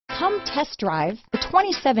Come test drive the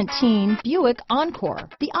 2017 Buick Encore.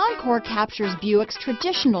 The Encore captures Buick's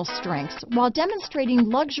traditional strengths while demonstrating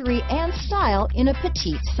luxury and style in a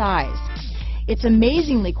petite size. It's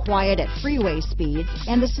amazingly quiet at freeway speeds,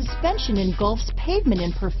 and the suspension engulfs pavement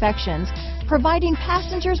imperfections, providing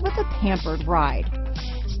passengers with a pampered ride.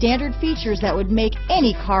 Standard features that would make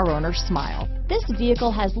any car owner smile. This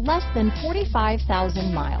vehicle has less than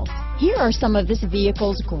 45,000 miles. Here are some of this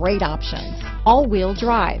vehicle's great options: all-wheel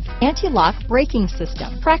drive, anti-lock braking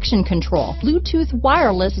system, traction control, Bluetooth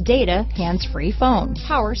wireless data, hands-free phone,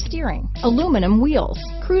 power steering, aluminum wheels,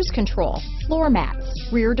 cruise control, floor mats,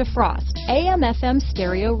 rear defrost, AM/FM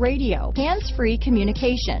stereo radio, hands-free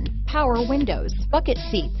communication, power windows, bucket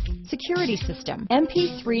seats, security system,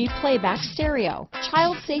 MP3 playback stereo,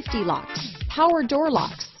 child safety locks, power door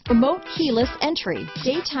locks, remote keyless entry,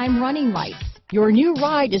 daytime running lights. Your new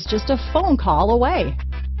ride is just a phone call away.